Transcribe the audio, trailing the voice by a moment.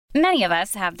Many of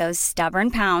us have those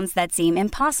stubborn pounds that seem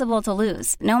impossible to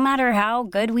lose, no matter how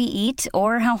good we eat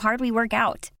or how hard we work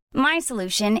out. My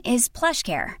solution is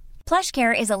PlushCare.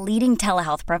 PlushCare is a leading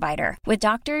telehealth provider with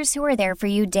doctors who are there for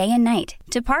you day and night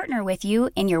to partner with you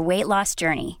in your weight loss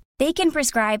journey. They can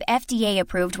prescribe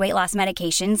FDA-approved weight loss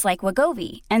medications like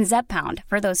Wegovy and Zepbound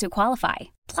for those who qualify.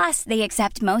 Plus, they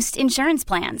accept most insurance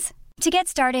plans. To get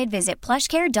started, visit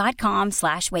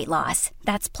plushcare.com/weightloss.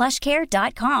 That's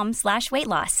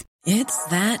plushcare.com/weightloss. It's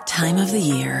that time of the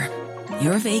year.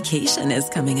 Your vacation is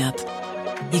coming up.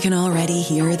 You can already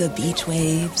hear the beach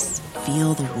waves,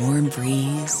 feel the warm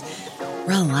breeze,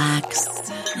 relax,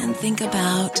 and think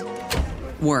about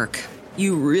work.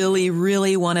 You really,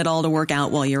 really want it all to work out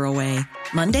while you're away.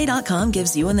 Monday.com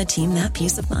gives you and the team that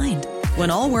peace of mind. When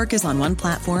all work is on one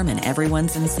platform and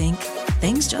everyone's in sync,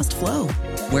 things just flow.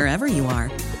 Wherever you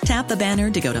are, tap the banner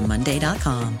to go to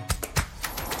Monday.com.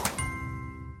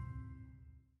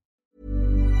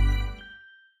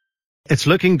 It's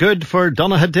looking good for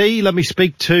Donaghadee. Let me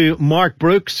speak to Mark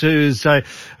Brooks, who's a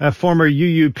former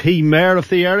UUP mayor of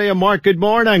the area. Mark, good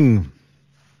morning.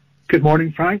 Good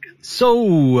morning, Frank.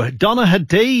 So,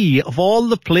 Donaghadee, of all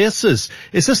the places,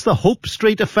 is this the Hope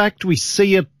Street effect? We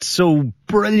see it so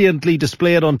brilliantly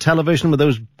displayed on television with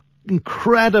those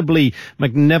incredibly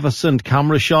magnificent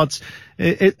camera shots.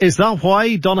 Is that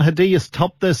why Donaghadee has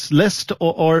topped this list,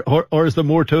 or is there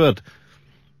more to it?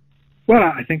 Well,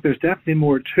 I think there's definitely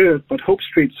more to it, but Hope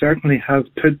Street certainly has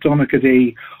put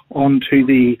Donaghadee onto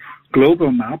the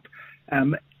global map.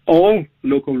 All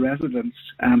local residents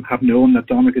have known that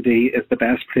Donaghadee is the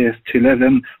best place to live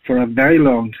in for a very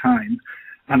long time.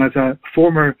 And as a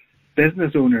former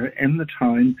business owner in the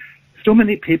town, so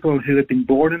many people who had been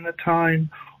born in the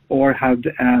town or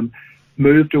had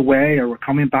moved away or were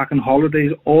coming back on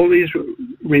holidays always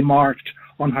remarked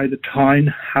on how the town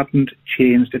hadn't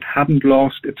changed. It hadn't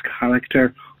lost its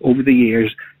character over the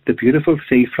years. The beautiful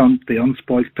seafront, the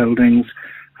unspoilt buildings,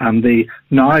 and the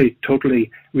now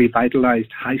totally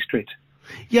revitalised High Street.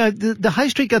 Yeah, the High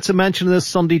Street gets a mention in this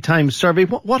Sunday Times survey.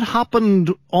 What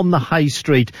happened on the High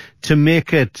Street to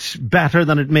make it better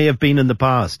than it may have been in the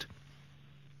past?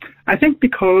 I think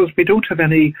because we don't have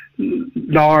any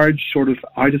large sort of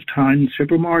out-of-town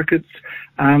supermarkets,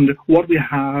 and what we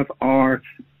have are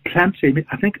plenty,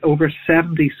 I think over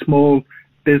 70 small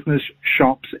business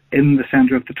shops in the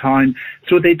centre of the town.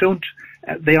 So they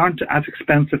aren't as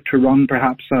expensive to run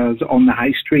perhaps as on the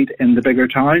high street in the bigger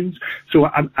towns. So,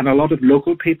 and a lot of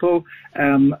local people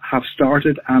have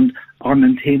started and are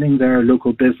maintaining their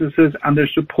local businesses, and they're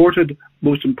supported,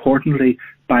 most importantly,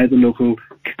 by the local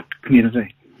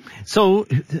community. So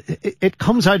it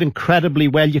comes out incredibly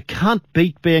well. You can't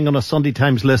beat being on a Sunday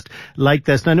Times list like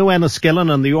this. Now, I know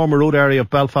Enniskillen and the Ormer Road area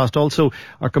of Belfast also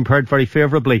are compared very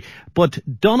favourably. But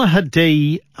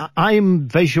Donaghadee, I'm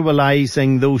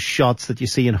visualising those shots that you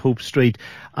see in Hope Street.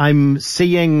 I'm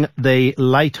seeing the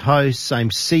lighthouse. I'm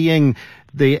seeing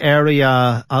the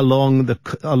area along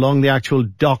the actual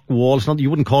dock wall. It's not, you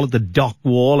wouldn't call it the dock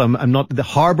wall. I'm not, the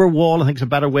harbour wall, I think is a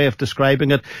better way of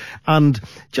describing it. And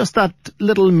just that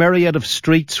little myriad of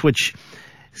streets which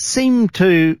seem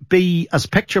to be as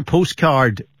picture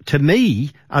postcard to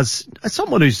me as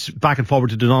someone who's back and forward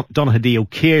to Donaghadee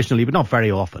occasionally, but not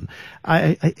very often.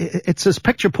 It's as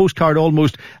picture postcard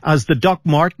almost as the Doc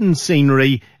Martin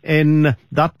scenery in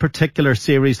that particular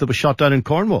series that was shot down in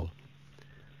Cornwall.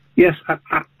 Yes,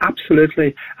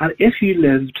 absolutely. And if you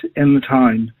lived in the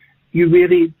town, you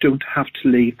really don't have to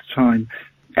leave the town.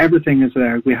 Everything is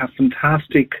there. We have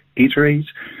fantastic eateries.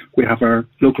 We have our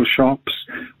local shops.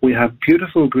 We have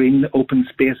beautiful green open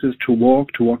spaces to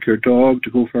walk your dog,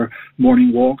 to go for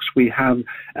morning walks. We have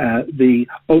the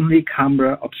only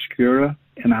camera obscura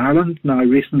in Ireland, now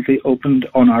recently opened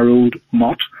on our old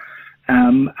Mott.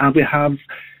 And we have,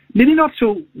 maybe not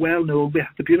so well known, we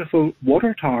have the beautiful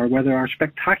water tower where there are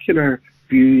spectacular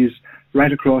views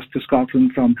right across to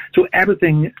Scotland from. So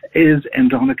everything is in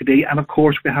Donaghadee. And of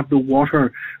course we have the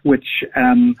water, which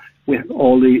we have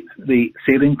all the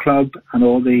sailing club and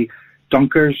all the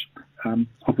dunkers,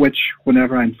 of which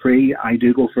whenever I'm free, I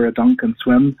do go for a dunk and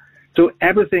swim. So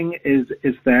everything is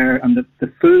there, and the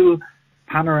full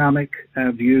panoramic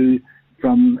view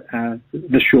from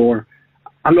the shore,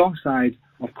 alongside,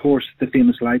 of course, the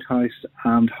famous lighthouse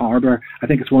and harbour. I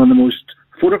think it's one of the most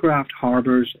photographed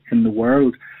harbours in the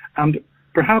world. And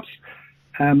perhaps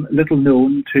little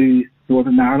known to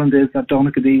Northern Ireland is that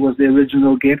Donaghadee was the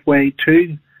original gateway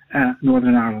to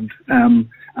Northern Ireland. And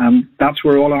that's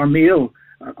where all our mail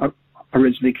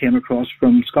originally came across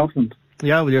from Scotland.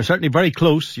 Yeah, well, you're certainly very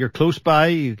close. You're close by.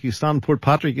 You stand in Port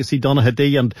Patrick, you see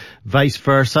Donaghadee and vice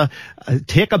versa.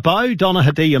 Take a bow,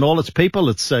 Donaghadee and all its people.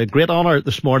 It's a great honour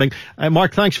this morning.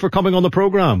 Mark, thanks for coming on the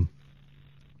programme.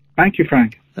 Thank you,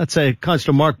 Frank. That's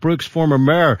Councillor Mark Brooks, former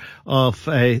mayor of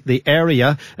the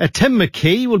area. Tim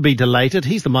McKee will be delighted.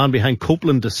 He's the man behind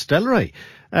Copeland Distillery.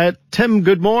 Tim,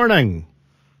 good morning.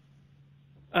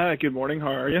 Good morning.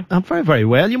 How are you? I'm very, very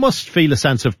well. You must feel a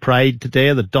sense of pride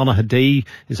today that Donaghadee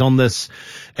is on this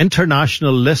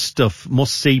international list of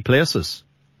must-see places.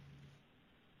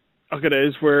 Look, it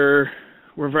is. We're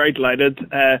very delighted.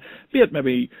 Be it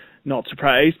maybe not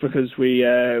surprised, because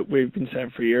we've been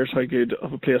saying for years how good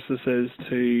of a place this is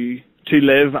to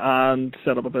live and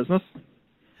set up a business.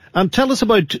 And tell us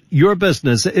about your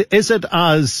business. Is it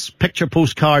as picture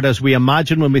postcard as we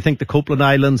imagine when we think the Copeland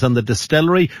Islands and the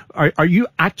distillery? Are you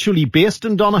actually based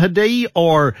in Donaghadee,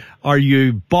 or are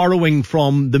you borrowing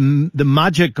from the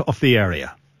magic of the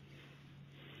area?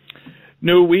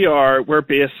 No, we're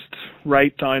based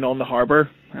right down on the harbour.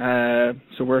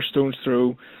 So we're stone's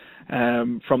throw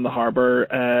from the harbour,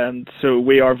 and so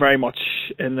we are very much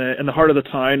in the heart of the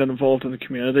town and involved in the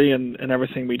community and in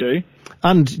everything we do.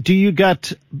 And do you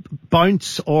get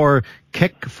bounce or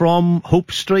kick from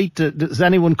Hope Street? Does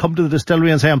anyone come to the distillery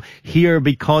and say, I'm here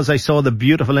because I saw the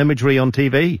beautiful imagery on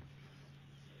TV?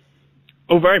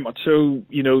 Oh, very much so.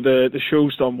 You know, the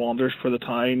show's done wonders for the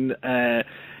town.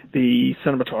 The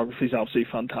cinematography is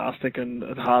absolutely fantastic, and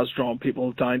it has drawn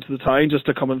people down to the town just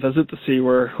to come and visit to see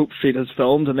where Hope Street is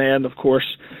filmed. And then, of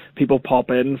course, people pop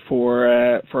in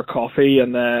for coffee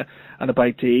and a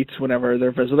bite to eat whenever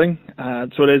they're visiting.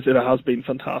 So it has been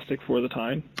fantastic for the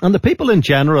town. And the people in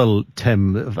general,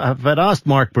 Tim, if I'd asked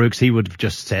Mark Brooks, he would have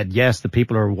just said, yes, the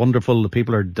people are wonderful, the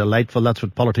people are delightful. That's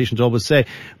what politicians always say.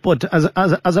 But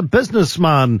as a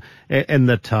businessman in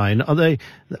the town,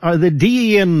 are the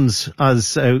DENs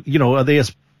as are they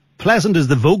as pleasant as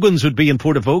the Vogans would be in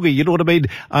Portavogie? You know what I mean?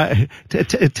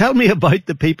 Tell me about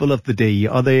the people of the D.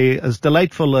 Are they as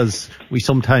delightful as we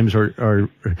sometimes or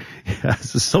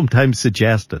sometimes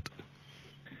suggested?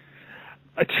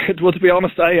 Well, to be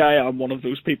honest, I am one of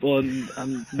those people, and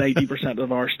 90%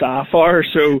 of our staff are.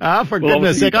 So, for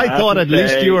goodness sake, I thought at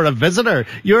least you were a visitor.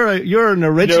 You're an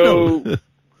original. No.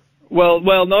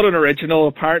 Well, not an original.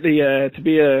 Apparently, to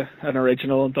be an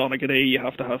original in Donaghadee, you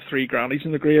have to have 3 grannies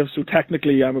in the grave. So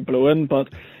technically, I'm a blow-in. But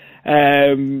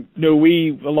no,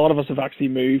 a lot of us have actually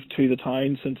moved to the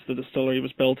town since the distillery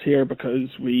was built here, because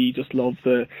we just love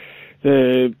the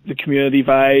community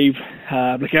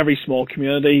vibe. Like every small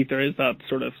community, there is that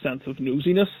sort of sense of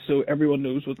nosiness, so everyone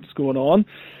knows what's going on.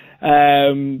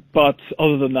 But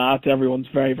other than that, everyone's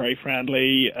very, very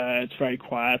friendly. It's very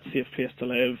quiet, safe place to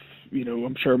live. You know,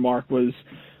 I'm sure Mark was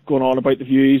going on about the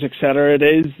views, etc.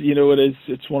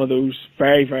 It's one of those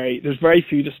there's very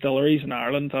few distilleries in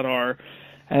Ireland that are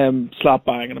slap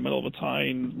bang in the middle of a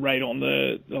town, right on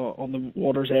the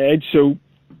water's edge. So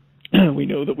we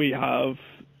know that we have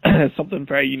something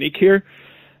very unique here.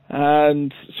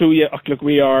 And so, yeah, look,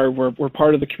 we're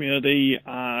part of the community,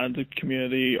 and the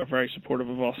community are very supportive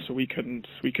of us, so we couldn't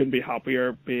be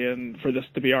happier for this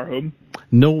to be our home.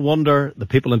 No wonder the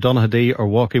people in Donaghadee are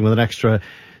walking with an extra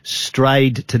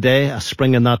stride today, a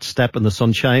spring in that step in the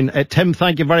sunshine. Tim,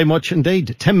 thank you very much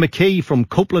indeed. Tim McKee from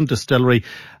Copeland Distillery,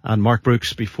 and Mark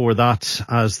Brooks before that,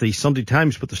 as the Sunday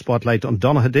Times put the spotlight on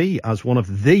Donaghadee as one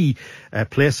of the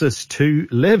places to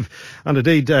live. And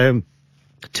indeed,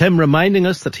 Tim reminding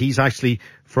us that he's actually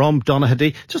from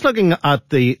Donaghadee. Just looking at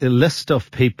the list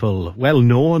of people,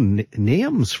 well-known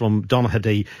names from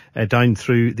Donaghadee down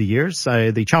through the years.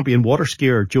 The champion water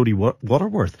skier Jody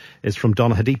Waterworth is from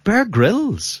Donaghadee. Bear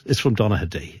Grylls is from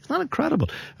Donaghadee. Isn't that incredible?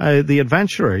 The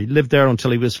adventurer, he lived there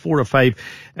until he was 4 or 5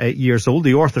 years old.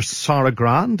 The author Sarah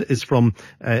Grand is from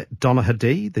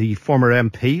Donaghadee. The former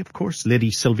MP, of course,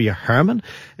 Lady Sylvia Herman,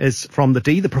 is from the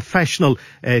D. The professional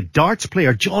darts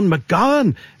player John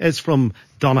McGowan is from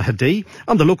Donaghadee,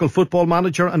 and the local football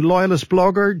manager and loyalist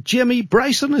blogger Jimmy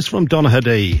Bryson is from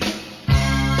Donaghadee.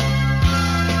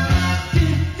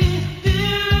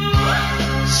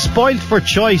 Spoilt for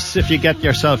choice if you get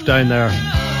yourself down there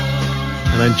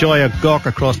and enjoy a gawk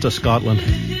across to Scotland.